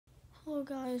Hello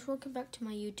guys, welcome back to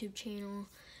my YouTube channel.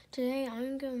 Today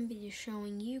I'm going to be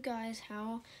showing you guys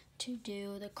how to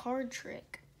do the card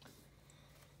trick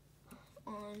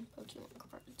on Pokemon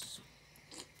cards.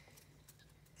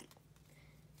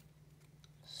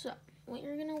 So, what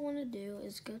you're going to want to do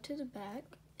is go to the back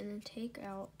and then take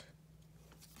out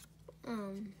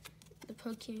the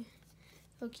Pokemon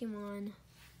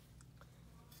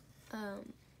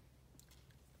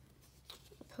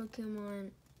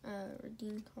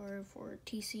redeem card for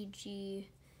TCG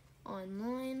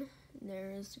Online.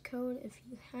 There is the code if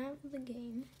you have the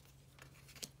game.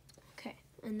 Okay,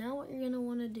 and now what you're going to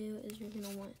want to do is you're going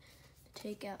to want to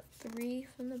take out 3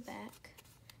 from the back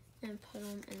and put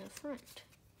them in the front.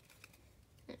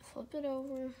 And flip it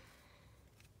over.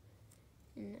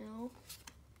 And now,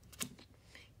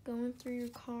 going through your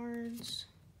cards.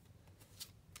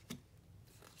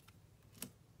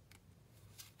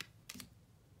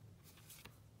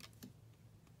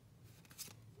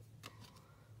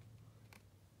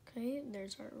 Okay,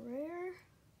 there's our rare,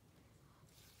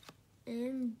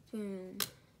 and boom,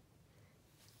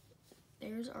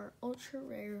 there's our ultra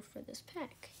rare for this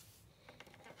pack.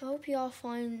 I hope you all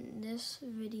find this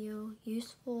video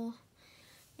useful,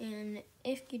 and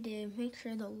if you did, make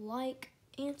sure to like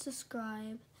and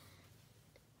subscribe,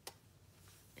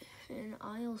 and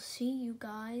I'll see you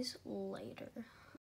guys later.